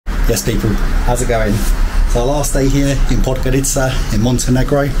Yes people, how's it going? It's our last day here in Podgorica in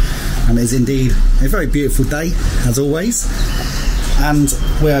Montenegro, and it's indeed a very beautiful day as always, and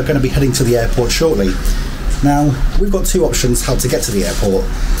we are going to be heading to the airport shortly. Now we've got two options how to get to the airport.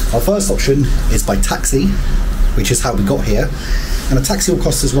 Our first option is by taxi, which is how we got here, and a taxi will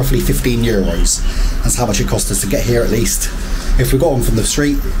cost us roughly 15 euros. That's how much it cost us to get here at least. If we got on from the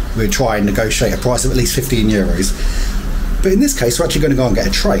street, we'd try and negotiate a price of at least 15 euros. But in this case, we're actually going to go and get a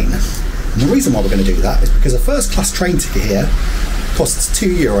train. And the reason why we're going to do that is because a first class train ticket here costs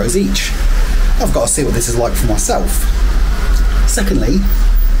 2 euros each. I've got to see what this is like for myself. Secondly,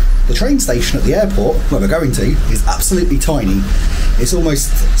 the train station at the airport where we're going to is absolutely tiny. It's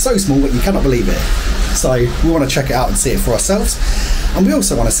almost so small that you cannot believe it. So we want to check it out and see it for ourselves. And we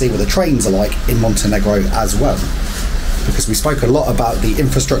also want to see what the trains are like in Montenegro as well, because we spoke a lot about the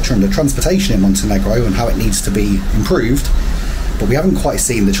infrastructure and the transportation in Montenegro and how it needs to be improved, but we haven't quite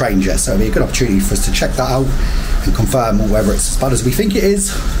seen the trains yet, so it'll be a good opportunity for us to check that out and confirm whether it's as bad as we think it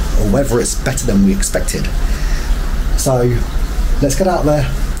is or whether it's better than we expected. So let's get out there,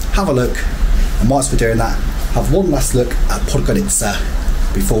 have a look, and whilst we're doing that, have one last look at Podgorica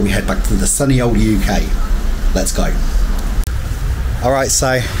before we head back to the sunny old UK. Let's go. Alright,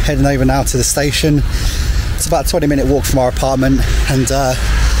 so heading over now to the station. It's about a 20-minute walk from our apartment, and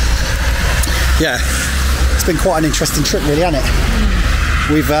yeah, it's been quite an interesting trip really, hasn't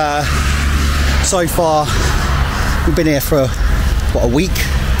it? We've so far we've been here for what, a week?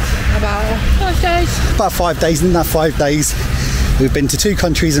 About 5 days. About 5 days, and in that 5 days we've been to 2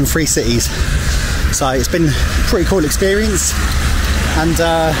 countries and 3 cities. So it's been a pretty cool experience, and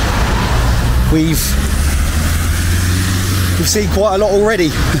we've seen quite a lot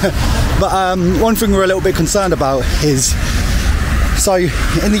already. But one thing we're a little bit concerned about is, so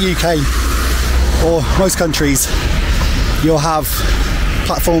in the UK or most countries, you'll have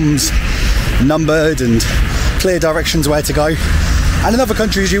platforms numbered and clear directions where to go, and in other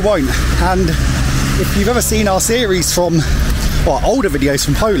countries you won't. And if you've ever seen our series from, well, older videos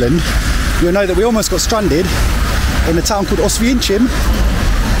from Poland, you'll know that we almost got stranded in a town called Oswiecim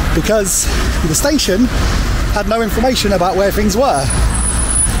because the station had no information about where things were.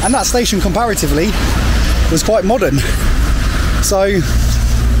 And that station comparatively was quite modern. So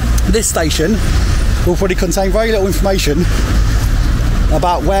this station will probably contain very little information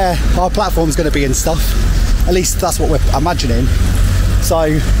about where our platform's going to be and stuff. At least that's what we're imagining.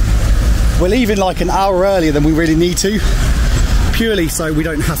 So we're leaving like an hour earlier than we really need to, purely so we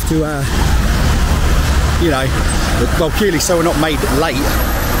don't have to, you know, well, purely so we're not made late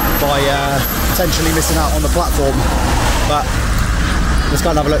by potentially missing out on the platform. But let's go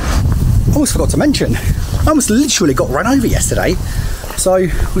and have a look. I almost forgot to mention, I almost literally got run over yesterday. So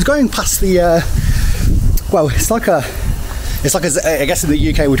I was going past the, well, it's like a, I guess in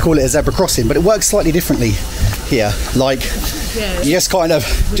the UK we'd call it a zebra crossing, but it works slightly differently here. Like, you just kind of,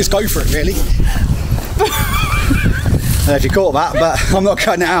 just go for it really. I don't know if you caught that, but I'm not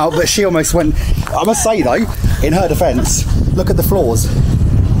cutting it out, but she almost went, I must say though, in her defence, look at the floors.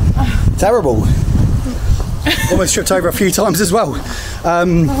 Terrible. Almost tripped over a few times as well.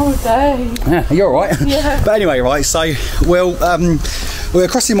 Oh dang. Yeah, you're alright. Yeah. But anyway, right, so we're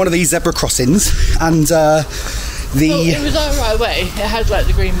crossing one of these zebra crossings, and well, it was like right away, it had like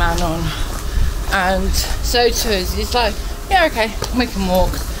the green man on, and so to us, it's like, yeah, okay, we can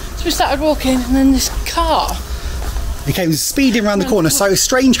walk. So we started walking, and then this car, it came speeding around the corner. So it's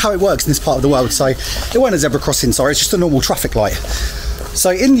strange how it works in this part of the world. So it wasn't a zebra crossing, sorry, it's just a normal traffic light. So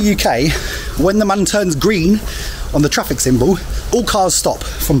in the UK, when the man turns green on the traffic symbol, all cars stop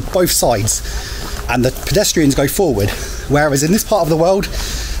from both sides and the pedestrians go forward. Whereas in this part of the world,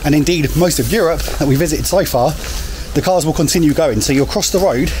 and indeed most of Europe that we visited so far, the cars will continue going. So you'll cross the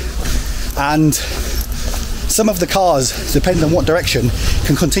road, and some of the cars, depending on what direction,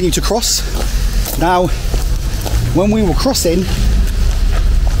 can continue to cross. Now, when we were crossing,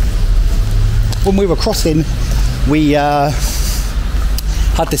 we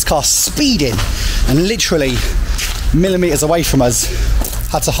had this car speeding and literally millimeters away from us,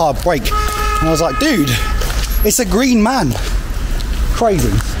 had to hard brake, and I was like, dude, it's a green man.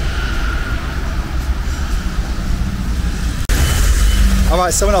 Crazy.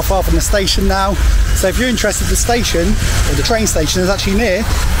 Alright, so we're not far from the station now. So if you're interested, the station, or the train station, is actually near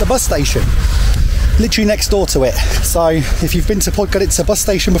the bus station, literally next door to it. So if you've been to Podgorica bus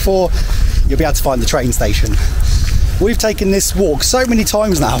station before, you'll be able to find the train station. We've taken this walk so many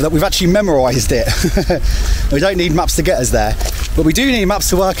times now that we've actually memorised it. We don't need maps to get us there, but we do need maps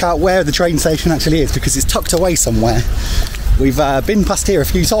to work out where the train station actually is, because it's tucked away somewhere. We've been past here a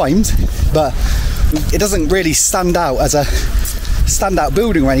few times, but it doesn't really stand out as a standout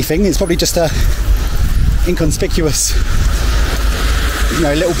building or anything. It's probably just a inconspicuous, you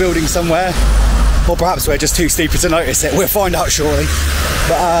know, little building somewhere, or perhaps we're just too stupid to notice it. We'll find out shortly.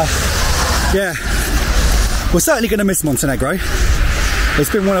 But yeah, we're certainly going to miss Montenegro. It's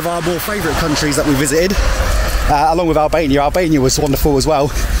been one of our more favourite countries that we visited, along with Albania. Albania was wonderful as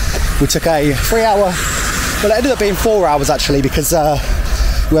well. We took a 3-hour, well, it ended up being 4 hours actually, because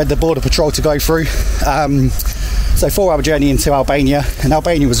we had the border patrol to go through. So 4-hour journey into Albania, and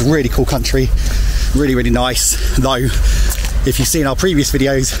Albania was a really cool country, really, really nice. Though, if you've seen our previous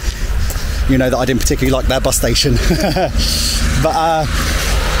videos, you know that I didn't particularly like their bus station. But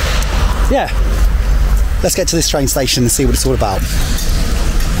yeah, let's get to this train station and see what it's all about.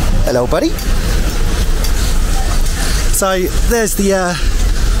 Hello, buddy. So there's the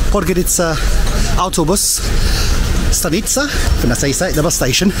Podgorica autobus stanica, that's how you say it, the bus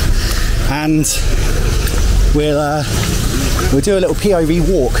station, and we'll do a little POV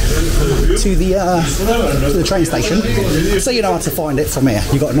walk to the train station, so you know how to find it from here.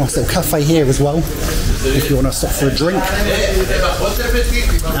 You've got a nice little cafe here as well, if you want to stop for a drink,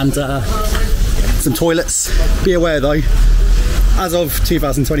 and some toilets. Be aware though, as of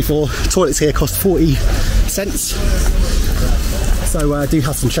 2024, toilets here cost 40 cents. So do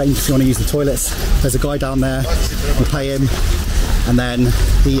have some change if you want to use the toilets. There's a guy down there, we'll pay him, and then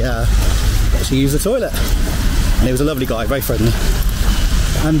he actually used the toilet. And he was a lovely guy, very friendly.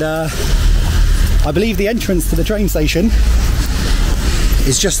 And I believe the entrance to the train station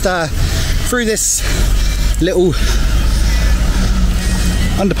is just through this little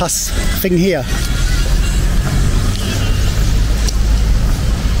underpass thing here.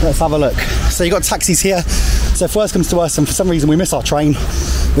 Let's have a look. So you've got taxis here. So if worst comes to worst and for some reason we miss our train,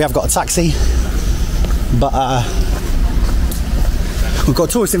 we have got a taxi. But we've got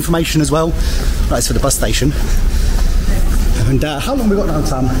tourist information as well. That's for the bus station. And how long have we got now,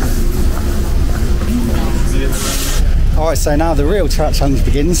 Tam? Alright, so now the real challenge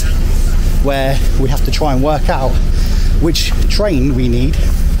begins, where we have to try and work out which train we need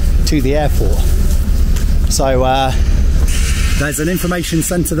to the airport. So there's an information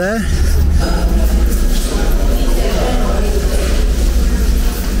centre there.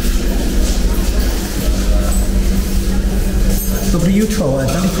 Dobry jutro,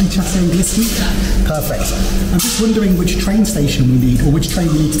 dalej czas angielski? Perfect. I'm just wondering which train station we need, or which train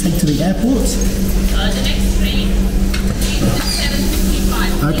we need to take to the airport. The next train is the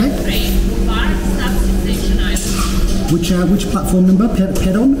 7:55. Okay. Train, Bar, stops at Station Island. Which platform number?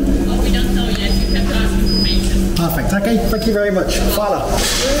 Pedon? Oh, we don't know yet. You have to ask information. Perfect. Okay. Thank you very much. Hvala.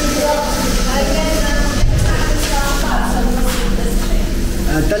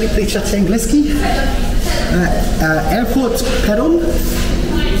 Dalej pričate engleski? Airport Pedon?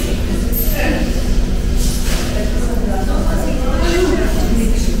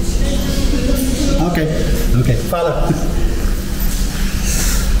 Okay, follow.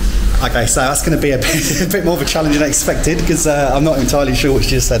 Okay, so that's going to be a bit more of a challenge than I expected, because I'm not entirely sure what you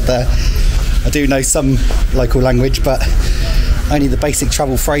just said there. I do know some local language, but only the basic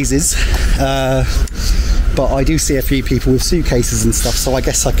travel phrases. But I do see a few people with suitcases and stuff, so I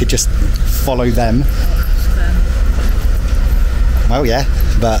guess I could just follow them. Well, yeah,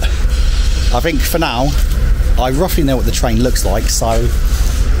 but I think for now, I roughly know what the train looks like, so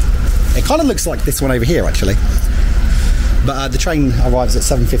it kind of looks like this one over here, actually. But the train arrives at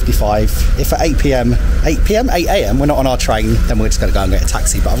 7:55. If at 8 a.m. we're not on our train, then we're just going to go and get a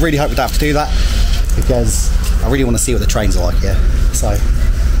taxi. But I really hope we don't have to do that, because I really want to see what the trains are like here. So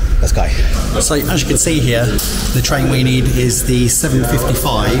let's go. So as you can see here, the train we need is the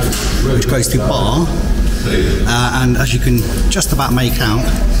 7:55, which goes to Bar. And as you can just about make out,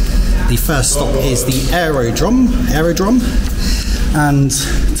 the first stop is the Aerodrom. And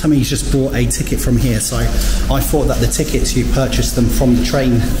Tommy's just bought a ticket from here, so I thought that the tickets, you purchase them from the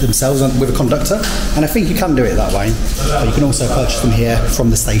train themselves with a conductor, and I think you can do it that way, but you can also purchase them here from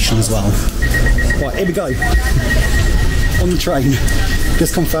the station as well. Right, here we go, on the train.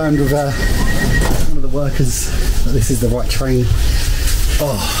 Just confirmed with one of the workers that this is the right train.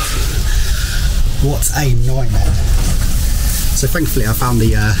 Oh, what a nightmare. So thankfully I found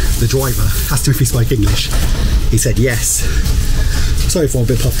the driver, asked him if he spoke English. He said yes. Sorry if I'm a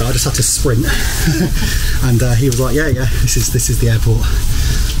bit puffed out, I just had to sprint. And he was like, yeah, this is the airport.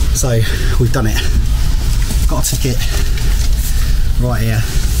 So we've done it. Got a ticket right here.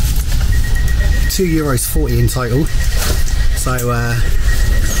 €2.40 in total. So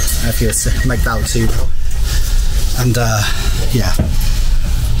if you make that out too well. And yeah,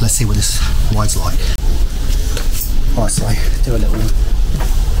 let's see what this ride's like. Alright, so do a little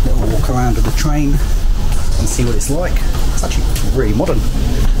walk around with the train. and see what it's like. It's actually really modern,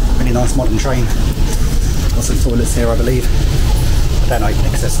 really nice modern train. Got some toilets here, I believe. I don't know, I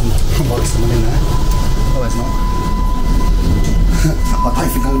think there's probably someone in there. Oh, there's not. I don't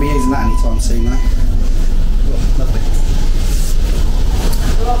think I'm going to be using that anytime soon though. Oh, lovely.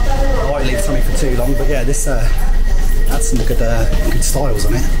 I won't leave something for too long, but yeah, this had some good styles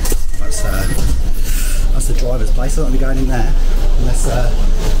on it. That's the driver's place. I won't be going in there unless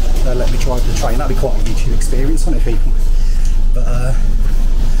they'll let me drive the train. That'd be quite a YouTube experience, wouldn't it, people? But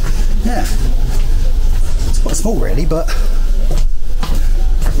yeah, it's quite small really, but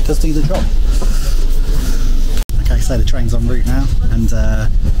it does do the job. Okay, so the train's en route now, and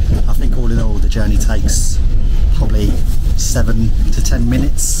I think all in all the journey takes probably 7 to 10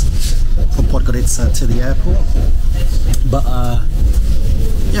 minutes from Podgorica to the airport. But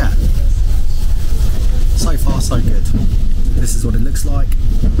yeah, so far so good. This is what it looks like,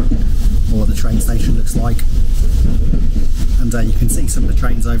 or what the train station looks like, and you can see some of the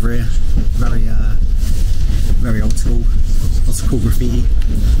trains over here. Very old school, lots of cool graffiti.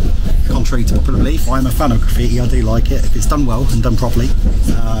 Contrary to popular belief, I'm a fan of graffiti. I do like it if it's done well and done properly.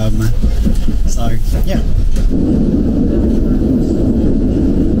 So yeah.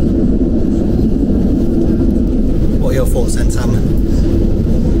 What are your thoughts then, Sam?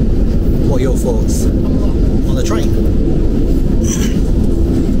 What are your thoughts on the train?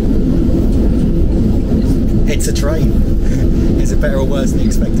 It's a train. Is it better or worse than you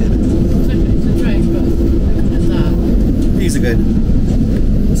expected? It's a train, but views are good.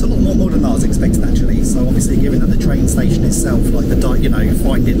 It's a lot more modern than I was expecting actually. So obviously, given that the train station itself, like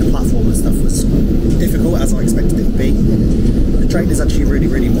finding the platform and stuff was difficult as I expected it to be. The train is actually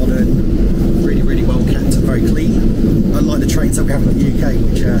really modern, really well kept and very clean. Unlike the trains that we have in the UK,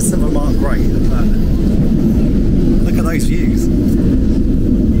 which some of them aren't great, but look at those views.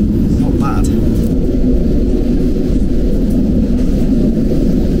 Not bad.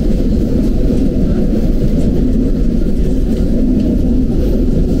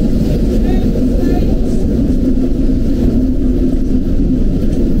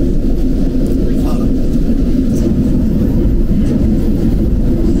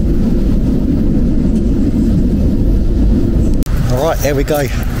 Right, here we go.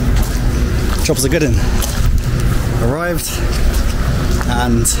 Job's a good one. Arrived,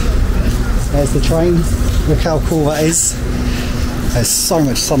 and there's the train. Look how cool that is. There's so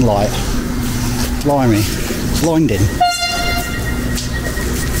much sunlight. Blimey, blinding.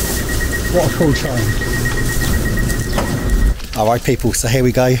 What a cool train. Alright people, so here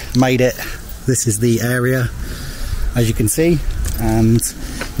we go. Made it. This is the area, as you can see, and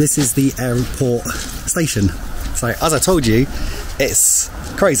this is the airport station. So as I told you, it's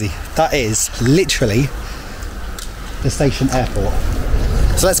crazy. That is literally the station airport.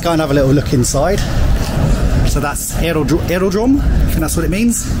 So let's go and have a little look inside. So that's Aerodrom, I think that's what it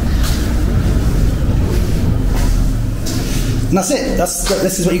means. And that's it.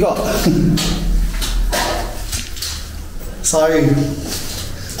 This is what you got. So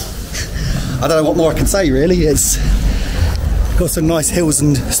I don't know what more I can say really. It's got some nice hills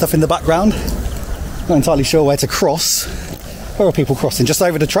and stuff in the background. Not entirely sure where to cross. Where are people crossing? Just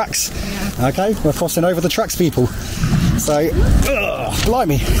over the tracks? Yeah. Okay, we're crossing over the tracks, people. So,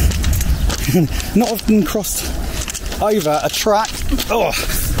 blimey. Not often crossed over a track. Ugh.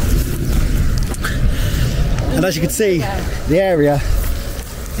 And as you can see, the area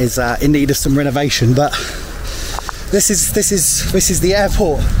is in need of some renovation, but this is the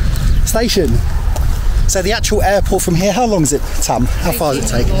airport station. So the actual airport from here, how long is it, Tam? How far does it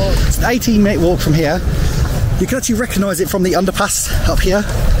take? It's an 18-minute walk from here. You can actually recognise it from the underpass up here,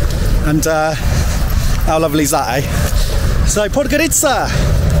 and how lovely is that, eh? So Podgorica,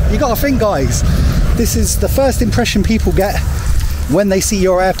 you got to think, guys, this is the first impression people get when they see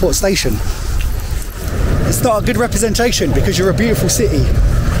your airport station. It's not a good representation because you're a beautiful city.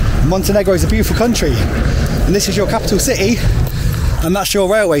 Montenegro is a beautiful country, and this is your capital city, and that's your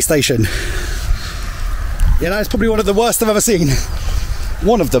railway station. You know, it's probably one of the worst I've ever seen.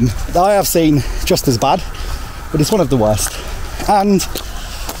 One of them that I have seen just as bad, but it's one of the worst. And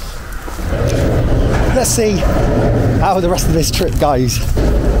let's see how the rest of this trip goes.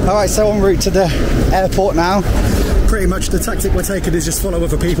 Alright, so en route to the airport now. Pretty much the tactic we're taking is just follow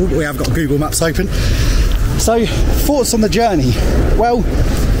other people, but we have got Google Maps open. So, thoughts on the journey? Well,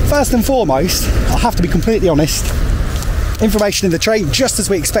 first and foremost, I have to be completely honest, information in the train, just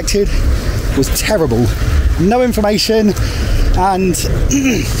as we expected, was terrible. No information, and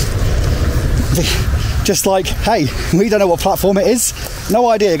just like, hey, we don't know what platform it is, no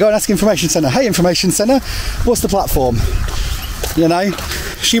idea, go and ask information centre. Hey, information centre, what's the platform? You know,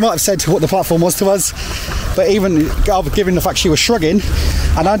 she might have said what the platform was to us, But even given the fact she was shrugging,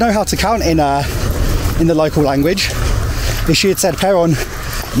 and I know how to count in the local language, if she had said peron,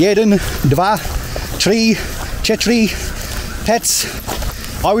 jeden, dva, tri, chetri, pets,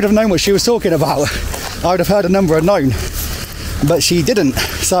 I would have known what she was talking about. I would have heard a number and known. But she didn't.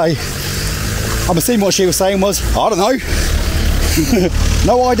 So I'm assuming what she was saying was, I don't know.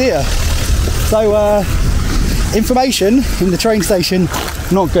 No idea. So information in the train station,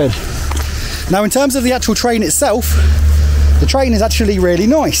 not good. Now in terms of the actual train itself, the train is actually really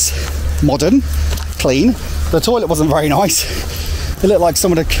nice. Modern, clean. The toilet wasn't very nice. It looked like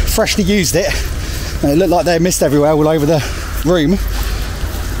someone had freshly used it. And it looked like they had mist everywhere all over the room.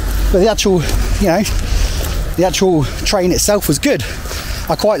 But the actual, you know, the actual train itself was good.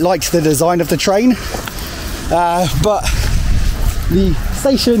 I quite liked the design of the train. But the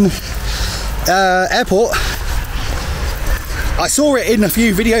station airport, I saw it in a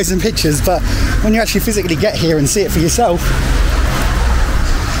few videos and pictures, but when you actually physically get here and see it for yourself,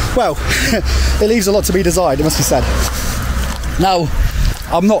 well, it leaves a lot to be desired, it must be said. Now,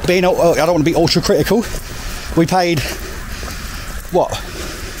 I'm not being, I don't want to be ultra critical. We paid, what,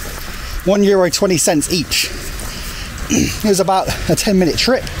 €1.20 each. It was about a 10-minute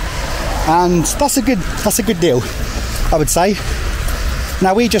trip, and that's a good deal, I would say.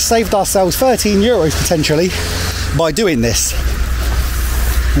 Now we just saved ourselves €13 potentially by doing this,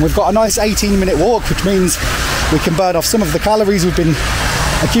 and we've got a nice 18-minute walk, which means we can burn off some of the calories we've been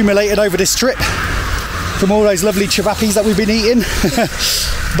accumulated over this trip from all those lovely chivapis that we've been eating.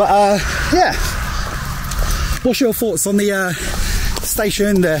 But yeah, what's your thoughts on the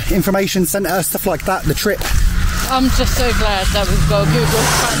station, the information centre, stuff like that, the trip? I'm just so glad that we've got Google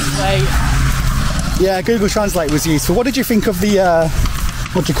Translate. Yeah, Google Translate was useful. What did you think of the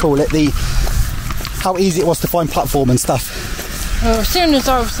what do you call it, how easy it was to find platform and stuff? Well, as soon as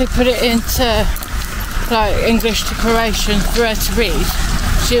I obviously put it into like English to Croatian for her to read,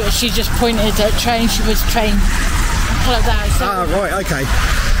 she just pointed at train. She was train like that. So. Ah, right, okay.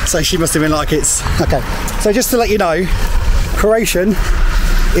 So she must have been like, it's okay. So just to let you know, Croatian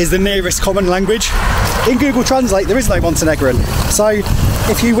is the nearest common language. In Google Translate there is no Montenegrin, so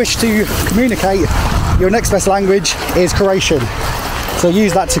if you wish to communicate, your next best language is Croatian, so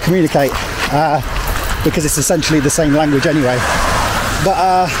use that to communicate, because it's essentially the same language anyway.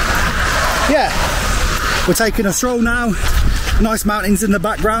 But yeah, we're taking a stroll now. Nice mountains in the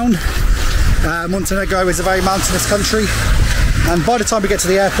background. Montenegro is a very mountainous country, and by the time we get to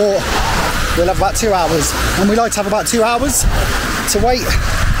the airport we'll have about 2 hours, and we like to have about 2 hours to wait.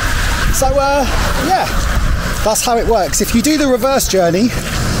 So yeah, that's how it works. If you do the reverse journey,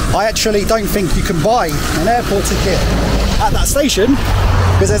 I actually don't think you can buy an airport ticket at that station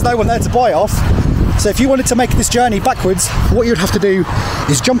because there's no one there to buy off. So if you wanted to make this journey backwards, what you'd have to do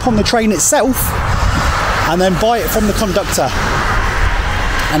is jump on the train itself and then buy it from the conductor.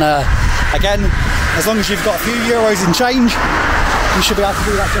 And again, as long as you've got a few euros in change, you should be able to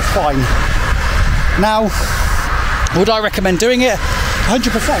do that just fine. Now, would I recommend doing it?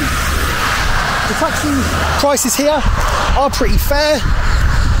 100%. The taxi prices here are pretty fair,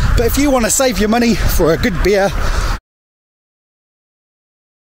 but if you want to save your money for a good beer,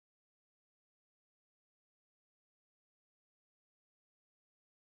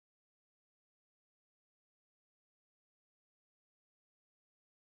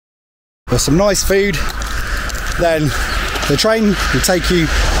 with some nice food, then the train will take you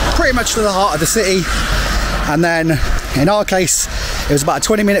pretty much to the heart of the city. And then in our case, it was about a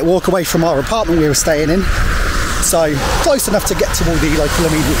 20-minute walk away from our apartment we were staying in, so close enough to get to all the local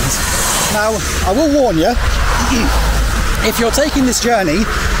amenities. Now, I will warn you, if you're taking this journey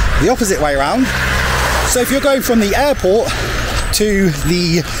the opposite way around, so if you're going from the airport to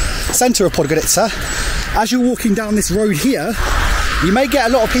the centre of Podgorica, as you're walking down this road here, you may get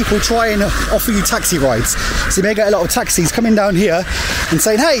a lot of people try and offer you taxi rides. So you may get a lot of taxis coming down here and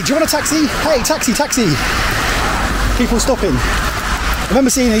saying, hey, do you want a taxi? Hey, taxi, taxi. People stopping. I remember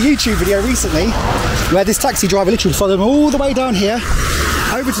seeing a YouTube video recently where this taxi driver literally followed them all the way down here,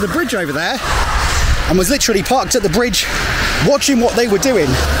 over to the bridge over there, and was literally parked at the bridge watching what they were doing,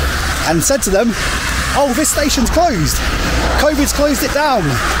 and said to them, oh, this station's closed. COVID's closed it down,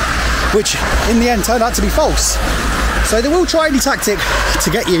 which in the end turned out to be false. So they will try any tactic to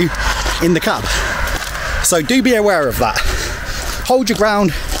get you in the cab. So do be aware of that. Hold your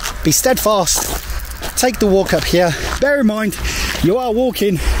ground, be steadfast, take the walk up here. Bear in mind, you are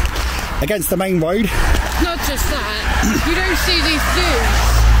walking against the main road. Not just that, you don't see these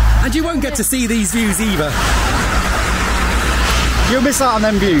views. And you won't get to see these views either. You'll miss out on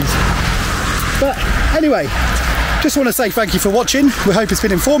them views. But anyway, just want to say thank you for watching. We hope it's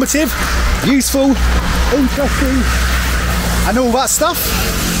been informative, useful, interesting, and all that stuff.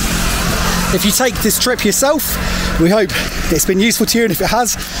 If you take this trip yourself, we hope it's been useful to you, and if it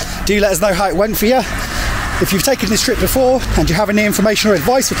has, do let us know how it went for you. If you've taken this trip before and you have any information or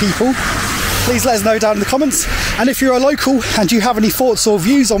advice for people, please let us know down in the comments. And if you're a local and you have any thoughts or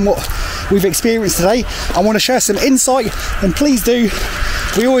views on what we've experienced today and want to share some insight, then please do.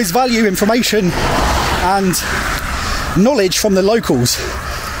 We always value information and knowledge from the locals,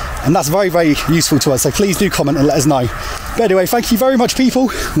 and that's very, very useful to us, so please do comment and let us know. But anyway, thank you very much, people.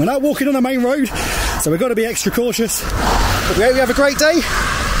 We're now walking on the main road, so we've got to be extra cautious. But we hope you have a great day,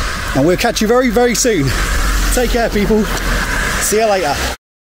 and we'll catch you very, very soon. Take care, people. See you later.